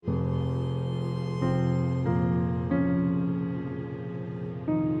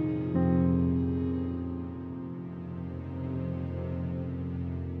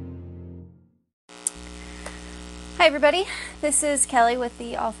Hi everybody, this is Kelly with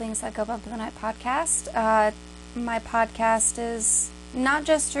the All Things That Go Bump in the Night podcast. My podcast is not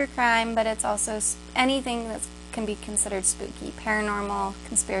just true crime, but it's also anything that can be considered spooky, paranormal,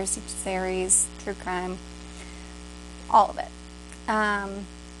 conspiracy theories, true crime, all of it.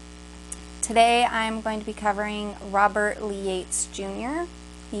 Today I'm going to be covering Robert Lee Yates Jr.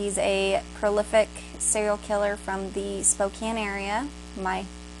 He's a prolific serial killer from the Spokane area, my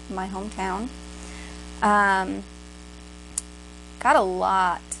hometown. Got a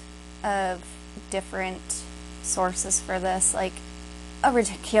lot of different sources for this, like a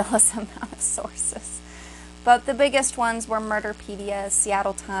ridiculous amount of sources. But the biggest ones were Murderpedia,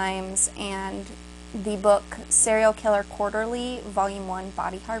 Seattle Times, and the book Serial Killer Quarterly, Volume 1,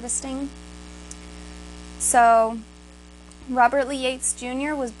 Body Harvesting. So, Robert Lee Yates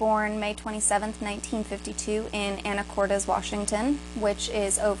Jr. was born May 27th, 1952 in Anacortes, Washington, which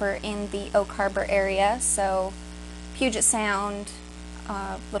is over in the Oak Harbor area, so Puget Sound,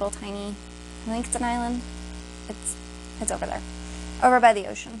 little tiny, I think it's an island. It's over there, over by the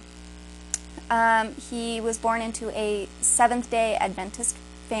ocean. He was born into a Seventh-day Adventist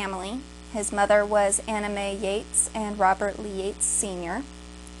family. His mother was Anna Mae Yates and Robert Lee Yates Sr.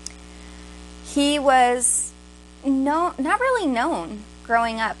 He was not really known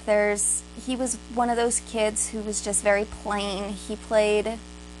growing up. He was one of those kids who was just very plain. He played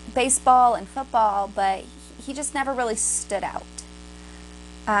baseball and football, but he just never really stood out.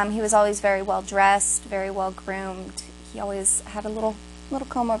 He was always very well dressed, very well groomed. He always had a little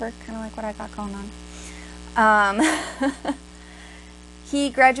comb over, kind of like what I got going on. He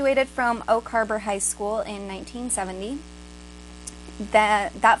graduated from Oak Harbor High School in 1970.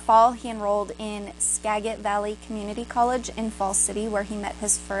 That fall, he enrolled in Skagit Valley Community College in Falls City, where he met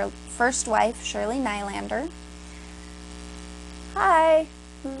his first wife, Shirley Nylander. Hi,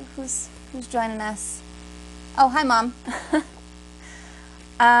 who's joining us? Oh, hi, Mom.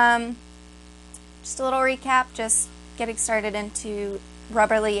 Just a little recap, just getting started into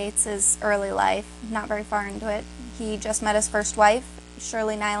Robert Lee Yates' early life. Not very far into it. He just met his first wife,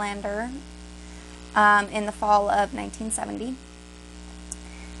 Shirley Nylander, in the fall of 1970.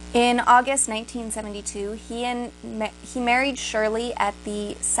 In August 1972, he married Shirley at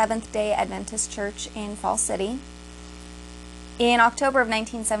the Seventh-day Adventist Church in Falls City. In October of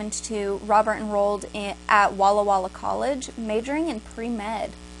 1972, Robert enrolled at Walla Walla College, majoring in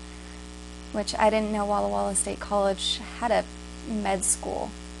pre-med, which I didn't know Walla Walla State College had a med school.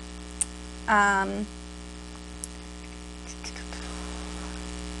 In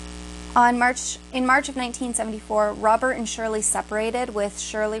March of 1974, Robert and Shirley separated, with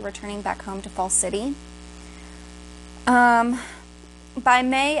Shirley returning back home to Falls City. By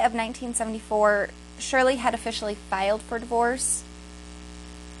May of 1974, Shirley had officially filed for divorce.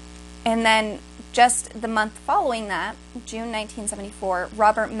 And then just the month following that, June 1974,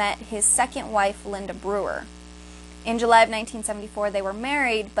 Robert met his second wife, Linda Brewer. In July of 1974, they were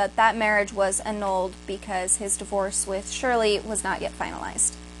married, but that marriage was annulled because his divorce with Shirley was not yet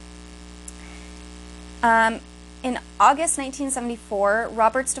finalized. In August 1974,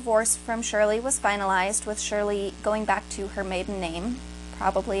 Robert's divorce from Shirley was finalized, with Shirley going back to her maiden name.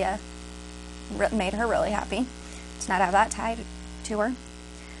 Probably made her really happy to not have that tied to her.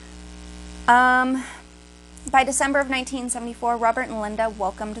 By December of 1974, Robert and Linda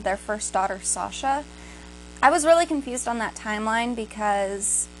welcomed their first daughter, Sasha. I was really confused on that timeline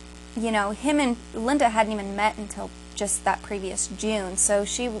because, him and Linda hadn't even met until just that previous June, so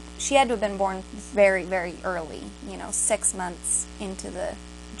she had to have been born very, very early, 6 months into the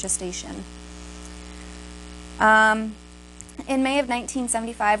gestation. In May of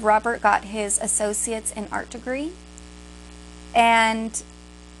 1975, Robert got his Associates in Art degree, and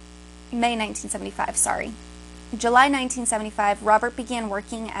May 1975, sorry. July 1975, Robert began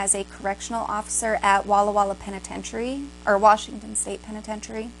working as a correctional officer at Walla Walla Penitentiary, or Washington State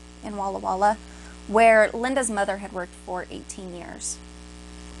Penitentiary in Walla Walla, where Linda's mother had worked for 18 years.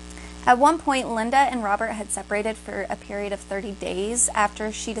 At one point, Linda and Robert had separated for a period of 30 days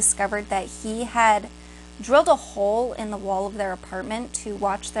after she discovered that he had drilled a hole in the wall of their apartment to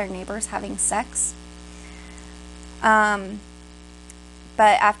watch their neighbors having sex. But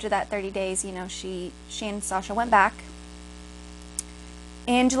after that 30 days, she and Sasha went back.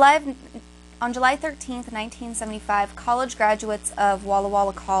 On July 13th, 1975, college graduates of Walla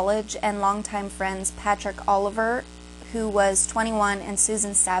Walla College and longtime friends Patrick Oliver, who was 21, and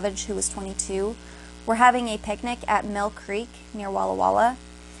Susan Savage, who was 22, were having a picnic at Mill Creek near Walla Walla.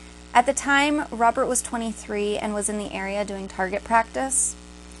 At the time, Robert was 23 and was in the area doing target practice.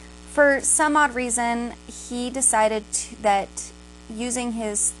 For some odd reason, he decided that using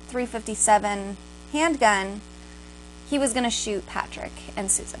his .357 handgun he was going to shoot Patrick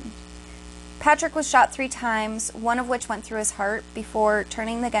and Susan. Patrick was shot 3 times, one of which went through his heart, before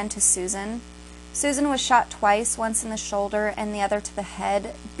turning the gun to Susan. Susan was shot twice, once in the shoulder and the other to the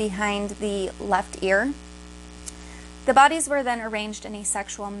head behind the left ear. The bodies were then arranged in a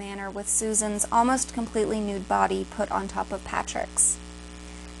sexual manner, with Susan's almost completely nude body put on top of Patrick's.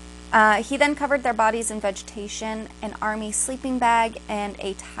 He then covered their bodies in vegetation, an army sleeping bag, and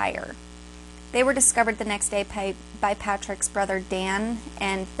a tire. They were discovered the next day by Patrick's brother Dan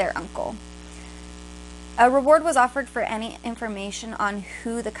and their uncle. A reward was offered for any information on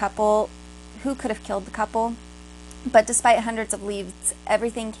who could have killed the couple, but despite hundreds of leads,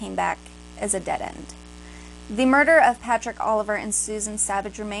 everything came back as a dead end. The murder of Patrick Oliver and Susan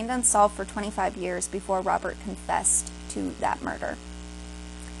Savage remained unsolved for 25 years before Robert confessed to that murder.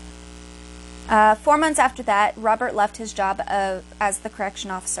 4 months after that, Robert left his job as the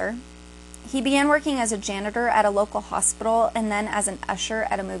correction officer. He began working as a janitor at a local hospital and then as an usher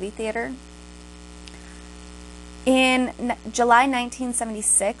at a movie theater. In July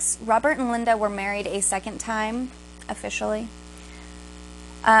 1976, Robert and Linda were married a second time, officially.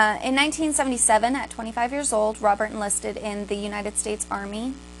 In 1977, at 25 years old, Robert enlisted in the United States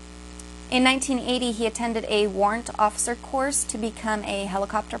Army. In 1980, he attended a warrant officer course to become a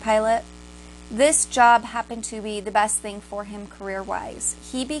helicopter pilot. This job happened to be the best thing for him career-wise.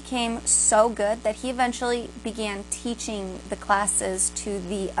 He became so good that he eventually began teaching the classes to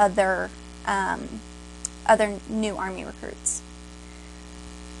the other new Army recruits.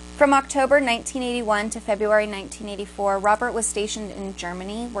 From October 1981 to February 1984, Robert was stationed in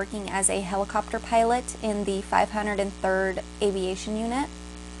Germany, working as a helicopter pilot in the 503rd Aviation Unit.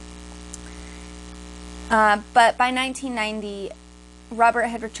 But by 1990, Robert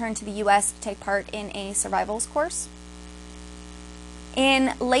had returned to the U.S. to take part in a survivals course.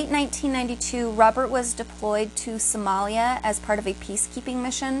 In late 1992, Robert was deployed to Somalia as part of a peacekeeping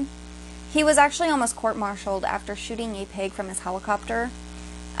mission. He was actually almost court-martialed after shooting a pig from his helicopter.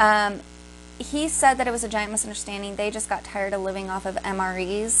 He said that it was a giant misunderstanding. They just got tired of living off of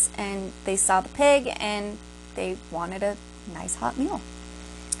MREs, and they saw the pig, and they wanted a nice hot meal.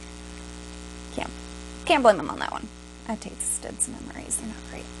 Can't blame him on that one. I tasted some MREs. They're not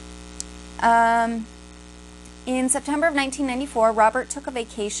great. In September of 1994, Robert took a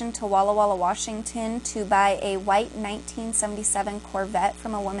vacation to Walla Walla, Washington to buy a white 1977 Corvette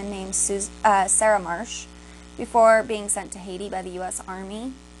from a woman named Sarah Marsh before being sent to Haiti by the U.S.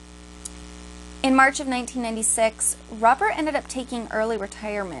 Army. In March of 1996, Robert ended up taking early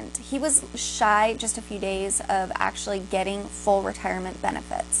retirement. He was shy just a few days of actually getting full retirement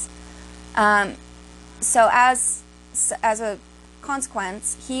benefits. So as a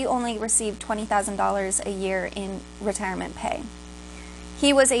consequence, he only received $20,000 a year in retirement pay.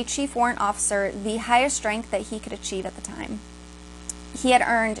 He was a chief warrant officer, the highest rank that he could achieve at the time. He had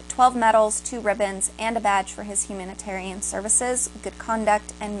earned 12 medals, 2 ribbons, and a badge for his humanitarian services, good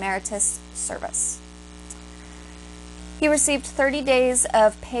conduct, and meritorious service. He received 30 days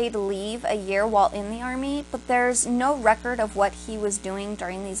of paid leave a year while in the Army, but there's no record of what he was doing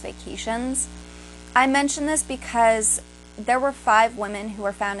during these vacations. I mention this because there were 5 women who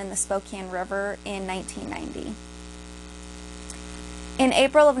were found in the Spokane River in 1990. In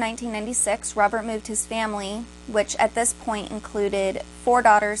April of 1996, Robert moved his family, which at this point included 4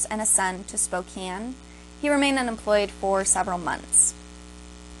 daughters and a son, to Spokane. He remained unemployed for several months.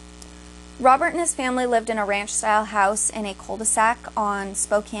 Robert and his family lived in a ranch-style house in a cul-de-sac on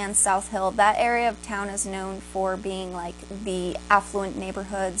Spokane's South Hill. That area of town is known for being like the affluent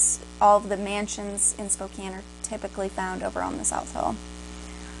neighborhoods. All of the mansions in Spokane are typically found over on the South Hill.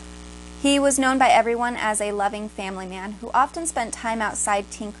 He was known by everyone as a loving family man who often spent time outside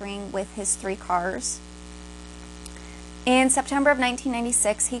tinkering with his 3 cars. In September of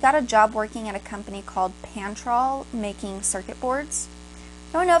 1996, he got a job working at a company called Pantrol, making circuit boards.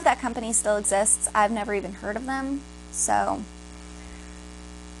 I don't know if that company still exists. I've never even heard of them. So,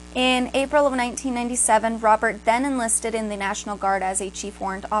 in April of 1997, Robert then enlisted in the National Guard as a chief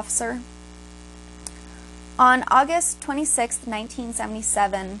warrant officer. On August 26,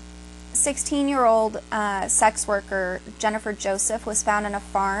 1977, 16-year-old sex worker Jennifer Joseph was found on a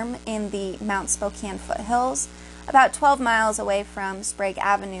farm in the Mount Spokane foothills, about 12 miles away from Sprague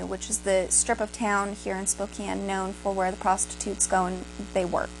Avenue, which is the strip of town here in Spokane known for where the prostitutes go and they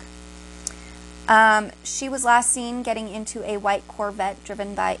work. She was last seen getting into a white Corvette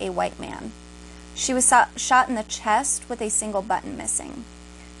driven by a white man. She was shot in the chest with a single button missing.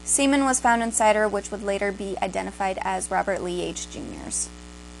 Semen was found inside her, which would later be identified as Robert Lee Yates Jr.'s.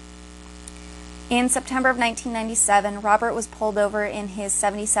 In September of 1997, Robert was pulled over in his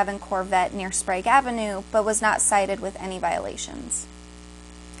 77 Corvette near Sprague Avenue, but was not cited with any violations.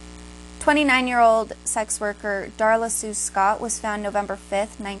 29-year-old sex worker Darla Sue Scott was found November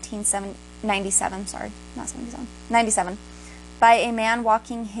 5th, 97, by a man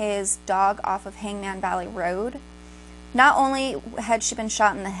walking his dog off of Hangman Valley Road. Not only had she been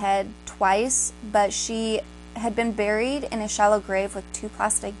shot in the head twice, but she had been buried in a shallow grave with 2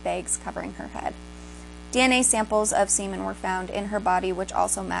 plastic bags covering her head. DNA samples of semen were found in her body, which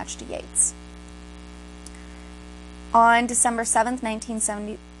also matched Yates. On December 7th,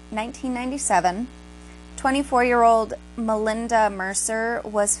 1997, 24-year-old Melinda Mercer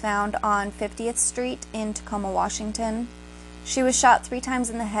was found on 50th Street in Tacoma, Washington. She was shot 3 times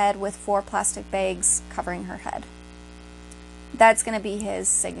in the head with 4 plastic bags covering her head. That's going to be his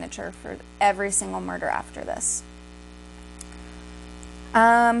signature for every single murder after this.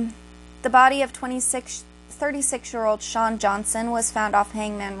 The body of 36-year-old Shawn Johnson was found off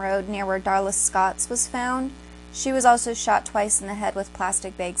Hangman Road near where Darla Scott's was found. She was also shot twice in the head with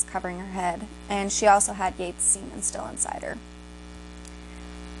plastic bags covering her head, and she also had Yates' semen still inside her.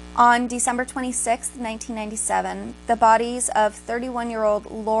 On December 26, 1997, the bodies of 31-year-old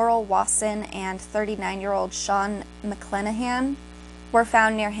Laurel Wasson and 39-year-old Sean McClanahan were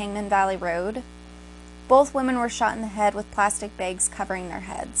found near Hangman Valley Road. Both women were shot in the head with plastic bags covering their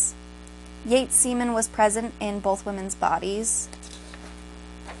heads. Yates' semen was present in both women's bodies.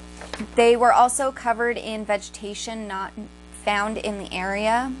 They were also covered in vegetation not found in the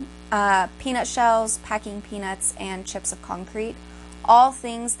area, peanut shells, packing peanuts, and chips of concrete. All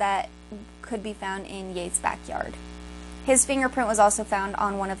things that could be found in Yates' backyard. His fingerprint was also found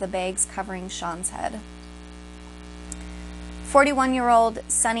on one of the bags covering Sean's head. 41-year-old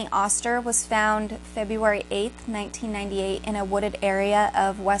Sonny Oster was found February 8, 1998 in a wooded area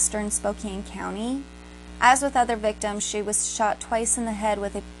of western Spokane County. As with other victims, she was shot twice in the head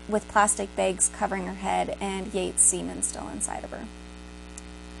with plastic bags covering her head and Yates' semen still inside of her.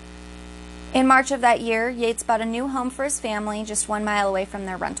 In March of that year, Yates bought a new home for his family just 1 mile away from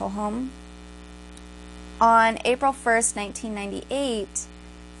their rental home. On April 1st, 1998,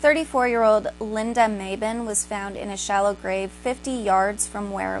 34-year-old Linda Mabin was found in a shallow grave 50 yards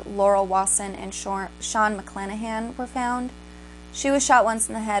from where Laurel Wasson and Sean McClanahan were found. She was shot once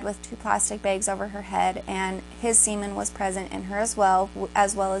in the head with 2 plastic bags over her head, and his semen was present in her as well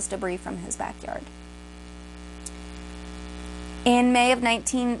as debris from his backyard. In May of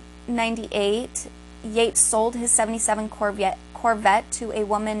 1998, Yates sold his 77 Corvette to a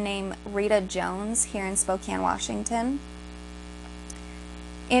woman named Rita Jones here in Spokane, Washington.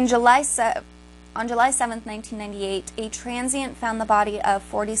 On July 7, 1998, a transient found the body of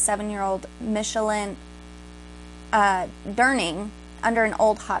 47-year-old Michelin Durning under an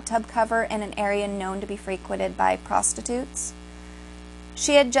old hot tub cover in an area known to be frequented by prostitutes.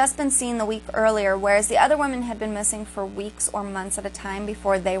 She had just been seen the week earlier, whereas the other women had been missing for weeks or months at a time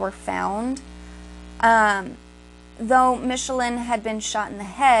before they were found. Though Michelin had been shot in the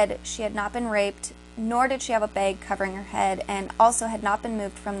head, she had not been raped, nor did she have a bag covering her head, and also had not been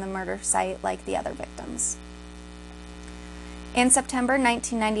moved from the murder site like the other victims. In September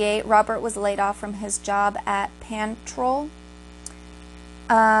 1998, Robert was laid off from his job at Pantrol.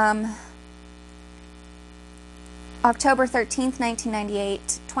 October 13th,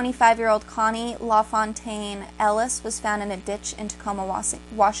 1998, 25-year-old Connie LaFontaine Ellis was found in a ditch in Tacoma,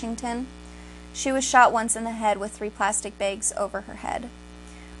 Washington. She was shot once in the head with 3 plastic bags over her head.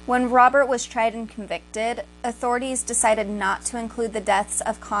 When Robert was tried and convicted, authorities decided not to include the deaths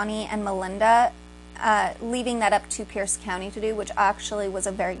of Connie and Melinda, leaving that up to Pierce County to do, which actually was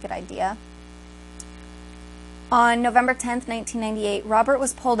a very good idea. On November 10th, 1998, Robert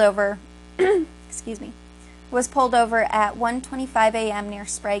was pulled over at 1:25 a.m. near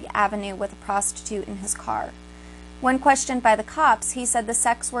Sprague Avenue with a prostitute in his car. When questioned by the cops, he said the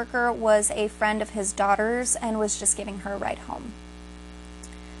sex worker was a friend of his daughter's and was just giving her a ride home.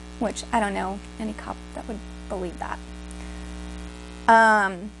 Which, I don't know any cop that would believe that.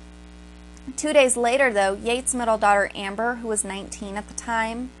 2 days later, though, Yates' middle daughter, Amber, who was 19 at the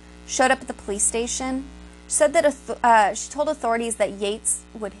time, showed up at the police station. She said that she told authorities that Yates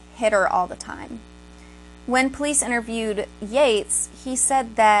would hit her all the time. When police interviewed Yates, he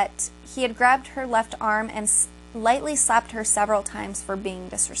said that he had grabbed her left arm and lightly slapped her several times for being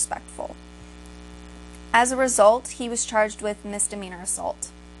disrespectful. As a result, he was charged with misdemeanor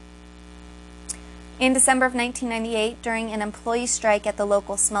assault. In December of 1998, during an employee strike at the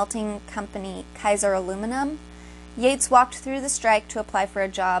local smelting company Kaiser Aluminum, Yates walked through the strike to apply for a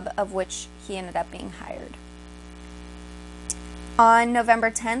job, of which he ended up being hired. On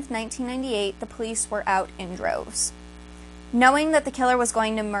November 10th, 1998, the police were out in droves. Knowing that the killer was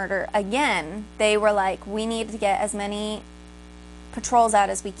going to murder again, they were like, we need to get as many patrols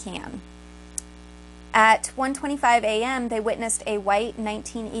out as we can. At 1:25 a.m., they witnessed a white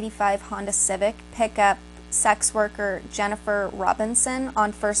 1985 Honda Civic pick up sex worker Jennifer Robinson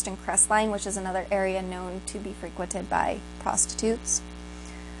on 1st and Crestline, which is another area known to be frequented by prostitutes.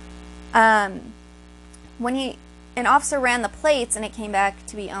 An officer ran the plates, and it came back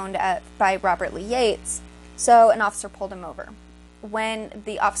to be owned by Robert Lee Yates, so an officer pulled him over. When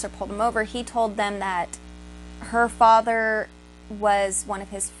the officer pulled him over, he told them that her father was one of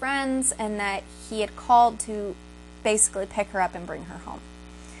his friends and that he had called to basically pick her up and bring her home.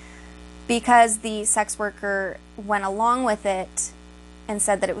 Because the sex worker went along with it and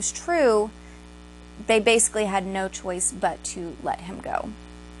said that it was true, they basically had no choice but to let him go.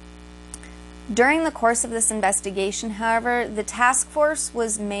 During the course of this investigation, however, the task force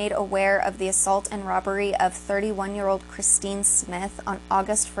was made aware of the assault and robbery of 31-year-old Christine Smith on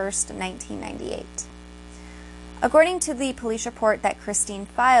August 1st, 1998. According to the police report that Christine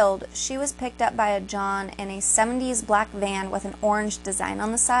filed, she was picked up by a John in a 70s black van with an orange design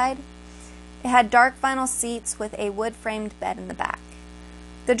on the side. It had dark vinyl seats with a wood-framed bed in the back.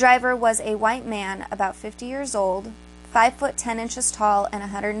 The driver was a white man, about 50 years old, 5 foot 10 inches tall, and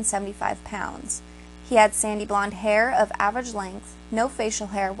 175 pounds. He had sandy blonde hair of average length, no facial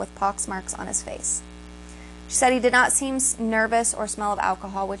hair, with pox marks on his face. She said he did not seem nervous or smell of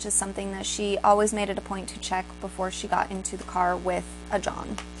alcohol, which is something that she always made it a point to check before she got into the car with a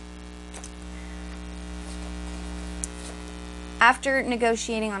John. After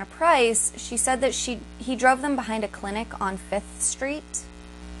negotiating on a price, she said that he drove them behind a clinic on 5th Street.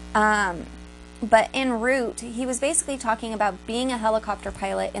 But en route, he was basically talking about being a helicopter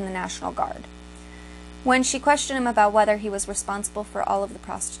pilot in the National Guard. When she questioned him about whether he was responsible for all of the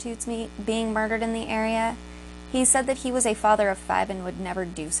prostitutes being murdered in the area, he said that he was a father of 5 and would never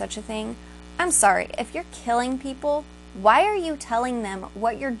do such a thing. I'm sorry, if you're killing people, why are you telling them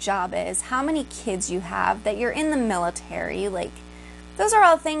what your job is, how many kids you have, that you're in the military? Like, those are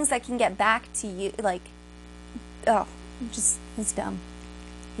all things that can get back to you. Like, oh, he's dumb.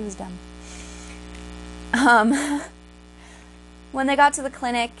 He was dumb. When they got to the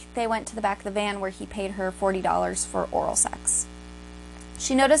clinic, they went to the back of the van where he paid her $40 for oral sex.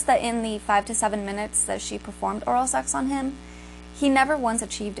 She noticed that in the 5 to 7 minutes that she performed oral sex on him, he never once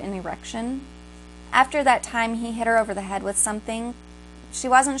achieved an erection. After that time, he hit her over the head with something. She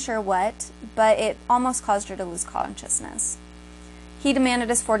wasn't sure what, but it almost caused her to lose consciousness. He demanded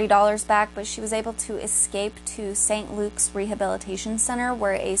his $40 back, but she was able to escape to St. Luke's Rehabilitation Center,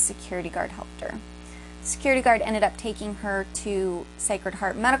 where a security guard helped her. The security guard ended up taking her to Sacred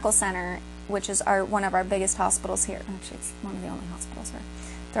Heart Medical Center, which is one of our biggest hospitals here. Actually, it's one of the only hospitals here.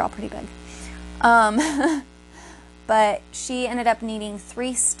 They're all pretty big. But she ended up needing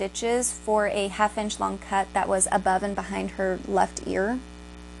 3 stitches for a half-inch long cut that was above and behind her left ear.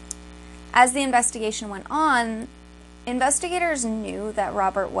 As the investigation went on, investigators knew that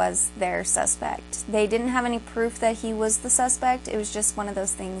Robert was their suspect. They didn't have any proof that he was the suspect. It was just one of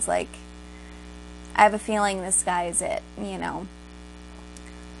those things like, I have a feeling this guy is it, you know.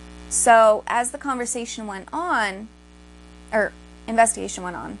 So as the conversation went on, or investigation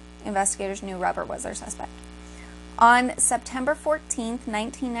went on, investigators knew Robert was their suspect. On September 14th,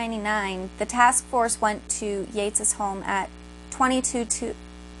 1999, the task force went to Yates's home at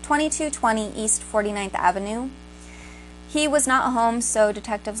 2220 East 49th Avenue. He was not home, so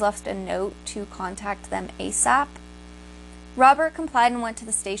detectives left a note to contact them ASAP. Robert complied and went to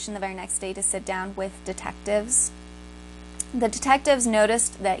the station the very next day to sit down with detectives. The detectives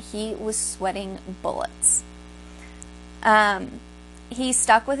noticed that he was sweating bullets. He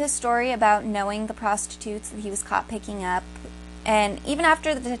stuck with his story about knowing the prostitutes that he was caught picking up, and even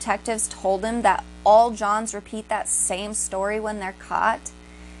after the detectives told him that all Johns repeat that same story when they're caught,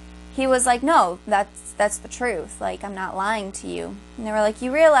 he was like, no, that's the truth. Like, I'm not lying to you. And they were like,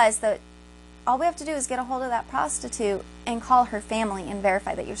 you realize that all we have to do is get a hold of that prostitute and call her family and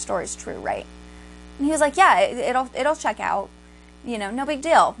verify that your story is true, right? And he was like, yeah, it'll check out. You know, no big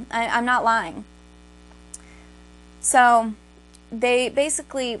deal. I'm not lying. So they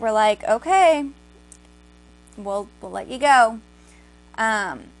basically were like, okay, we'll let you go.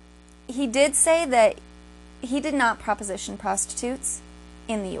 He did say that he did not proposition prostitutes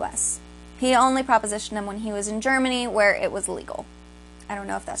in the U.S. He only propositioned them when he was in Germany, where it was legal. I don't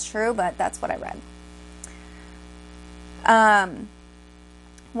know if that's true, but that's what I read.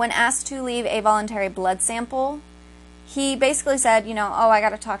 When asked to leave a voluntary blood sample, he basically said, you know, oh, I got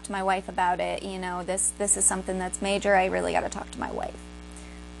to talk to my wife about it. You know, this is something that's major. I really got to talk to my wife.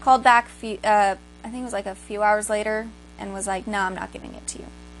 Called back, I think it was like a few hours later, and was like, no, I'm not giving it to you.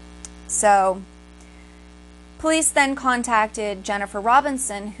 So police then contacted Jennifer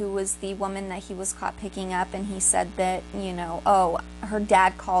Robinson, who was the woman that he was caught picking up, and he said that, you know, oh, her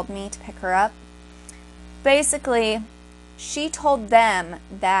dad called me to pick her up. Basically, she told them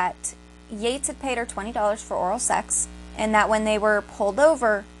that Yates had paid her $20 for oral sex, and that when they were pulled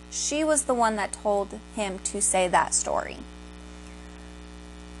over, she was the one that told him to say that story.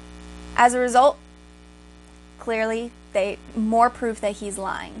 As a result, clearly, more proof that he's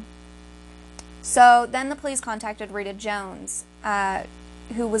lying. So then the police contacted Rita Jones,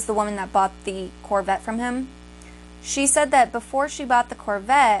 who was the woman that bought the Corvette from him. She said that before she bought the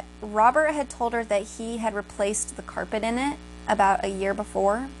Corvette, Robert had told her that he had replaced the carpet in it about a year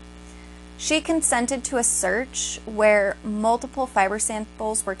before. She consented to a search where multiple fiber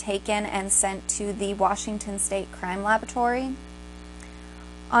samples were taken and sent to the Washington State Crime Laboratory.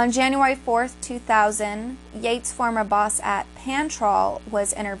 On January 4th, 2000, Yates' former boss at Pantrol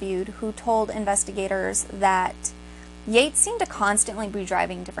was interviewed, who told investigators that Yates seemed to constantly be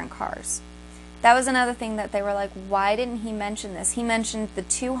driving different cars. That was another thing that they were like, why didn't he mention this? He mentioned the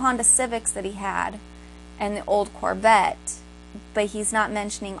 2 Honda Civics that he had and the old Corvette, but he's not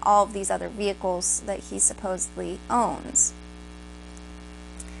mentioning all of these other vehicles that he supposedly owns.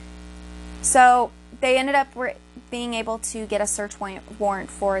 So they ended up being able to get a search warrant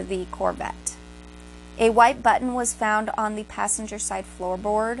for the Corvette. A white button was found on the passenger side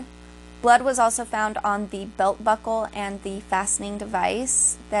floorboard. Blood was also found on the belt buckle and the fastening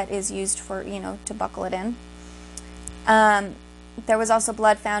device that is used for, you know, to buckle it in. There was also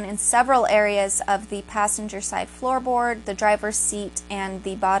blood found in several areas of the passenger side floorboard, the driver's seat, and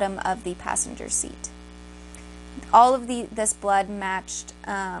the bottom of the passenger seat. All of this blood matched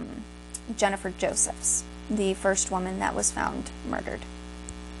Jennifer Joseph's, the first woman that was found murdered.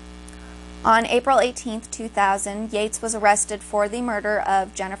 On April 18th, 2000, Yates was arrested for the murder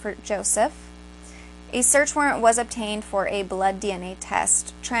of Jennifer Joseph. A search warrant was obtained for a blood DNA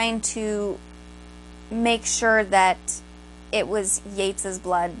test, trying to make sure that it was Yates's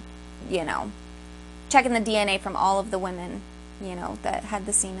blood, you know, checking the DNA from all of the women, you know, that had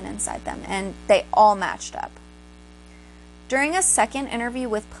the semen inside them, and they all matched up. During a second interview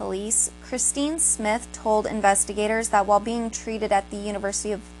with police, Christine Smith told investigators that while being treated at the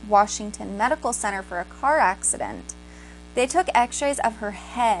University of Washington Medical Center for a car accident, they took x-rays of her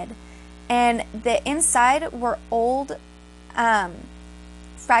head, and the inside were old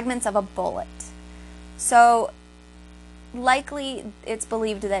fragments of a bullet. So likely it's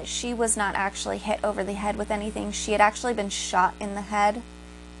believed that she was not actually hit over the head with anything. She had actually been shot in the head,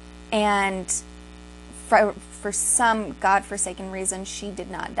 and for some godforsaken reason, she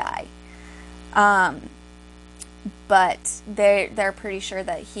did not die. But they're pretty sure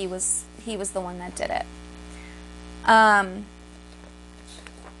that he was the one that did it.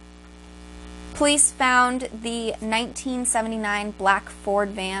 Police found the 1979 black Ford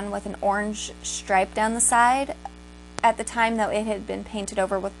van with an orange stripe down the side. At the time, though, it had been painted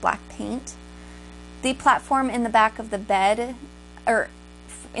over with black paint. The platform in the back of the bed, or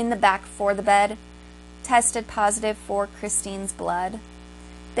in the back for the bed, tested positive for Christine's blood.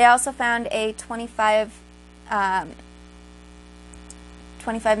 They also found a 25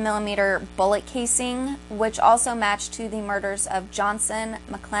 millimeter bullet casing, which also matched to the murders of Johnson,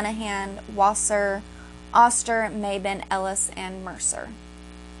 McClanahan, Wasser, Oster, Mabin, Ellis, and Mercer.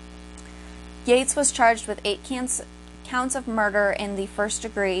 Yates was charged with 8 counts of murder in the first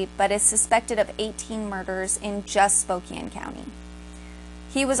degree, but is suspected of 18 murders in just Spokane County.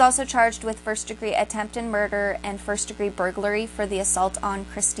 He was also charged with first-degree attempted murder and first-degree burglary for the assault on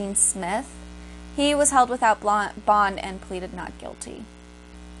Christine Smith. He was held without bond and pleaded not guilty.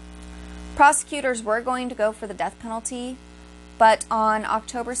 Prosecutors were going to go for the death penalty, but on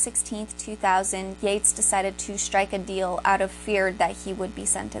October 16, 2000, Yates decided to strike a deal out of fear that he would be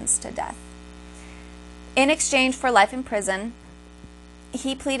sentenced to death. In exchange for life in prison,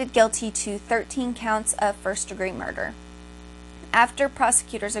 he pleaded guilty to 13 counts of first-degree murder. After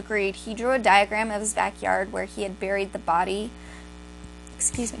prosecutors agreed, he drew a diagram of his backyard where he had buried the body,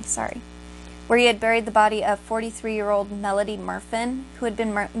 where he had buried the body of 43-year-old Melody Murfin, who had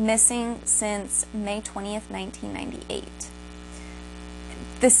been missing since May 20th, 1998.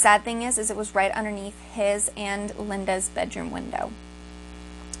 The sad thing is it was right underneath his and Linda's bedroom window.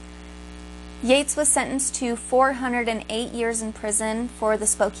 Yates was sentenced to 408 years in prison for the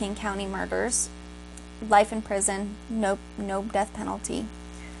Spokane County murders. Life in prison, no death penalty.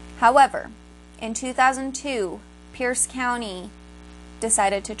 However, in 2002, Pierce County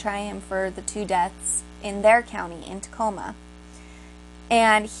decided to try him for the 2 deaths in their county, in Tacoma.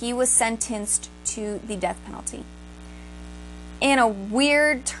 And he was sentenced to the death penalty. In a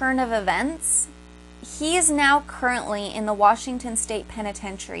weird turn of events, he is now currently in the Washington State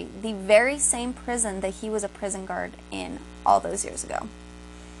Penitentiary, the very same prison that he was a prison guard in all those years ago.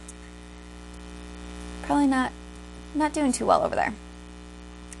 Probably not doing too well over there.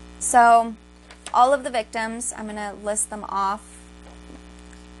 So, all of the victims, I'm going to list them off.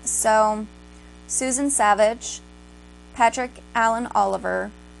 So, Susan Savage, Patrick Allen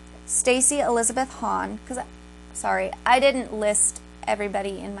Oliver, Stacy Elizabeth Hahn, sorry, I didn't list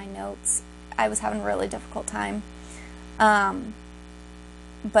everybody in my notes. I was having a really difficult time. But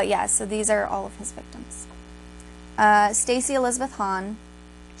yeah, so these are all of his victims. Stacy Elizabeth Hahn,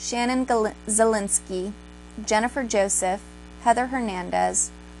 Shannon Zielinski, Jennifer Joseph, Heather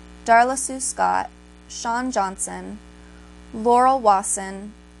Hernandez, Darla Sue Scott, Sean Johnson, Laurel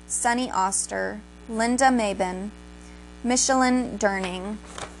Wasson, Sunny Oster, Linda Mabin, Michelin Durning,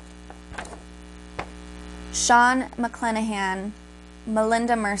 Sean McClenahan,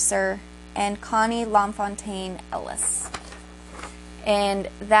 Melinda Mercer, and Connie LaFontaine Ellis. And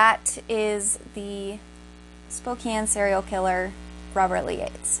that is the Spokane serial killer, Robert Lee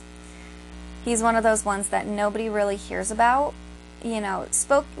Yates. He's one of those ones that nobody really hears about. You know,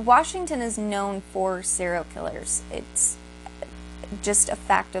 Washington is known for serial killers. It's just a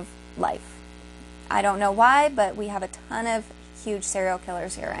fact of life. I don't know why, but we have a ton of huge serial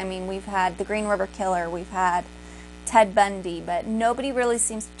killers here. I mean, we've had the Green River Killer, we've had Ted Bundy, but nobody really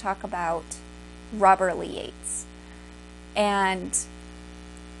seems to talk about Robert Lee Yates. And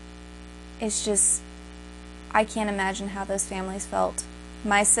it's just, I can't imagine how those families felt.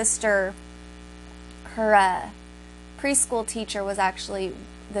 My sister, her preschool teacher was actually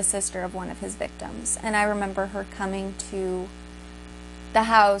the sister of one of his victims. And I remember her coming to the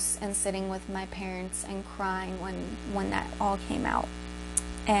house and sitting with my parents and crying when that all came out.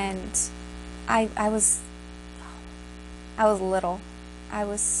 And I was little. I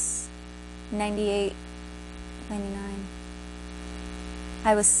was 98, 99.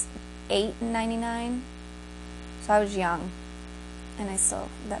 I was 8 in 99. So I was young. And I still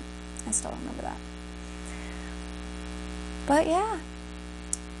remember that. But yeah,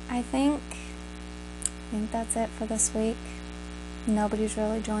 I think that's it for this week. Nobody's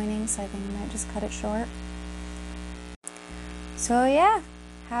really joining, so I think I might just cut it short. So yeah,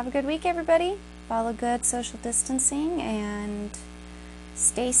 have a good week, everybody. Follow good social distancing and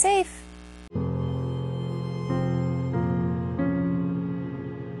stay safe.